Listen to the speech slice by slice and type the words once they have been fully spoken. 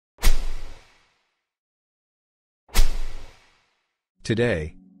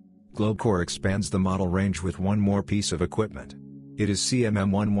Today, Globecore expands the model range with one more piece of equipment. It is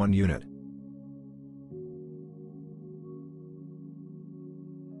CMM-1 unit.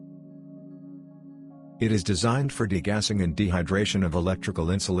 It is designed for degassing and dehydration of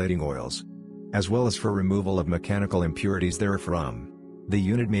electrical insulating oils, as well as for removal of mechanical impurities therefrom. The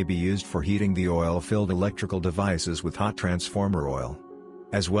unit may be used for heating the oil-filled electrical devices with hot transformer oil,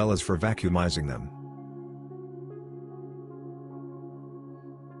 as well as for vacuumizing them.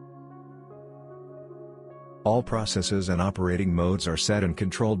 All processes and operating modes are set and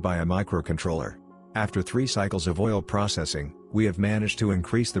controlled by a microcontroller. After 3 cycles of oil processing, we have managed to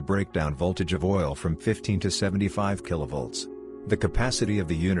increase the breakdown voltage of oil from 15 to 75 kilovolts. The capacity of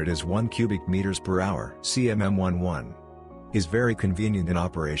the unit is 1 cubic meters per hour. CMM-1 is very convenient in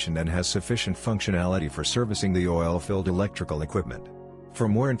operation and has sufficient functionality for servicing the oil-filled electrical equipment. For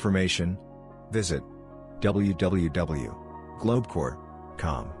more information, visit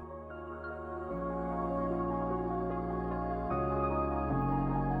www.globecore.com.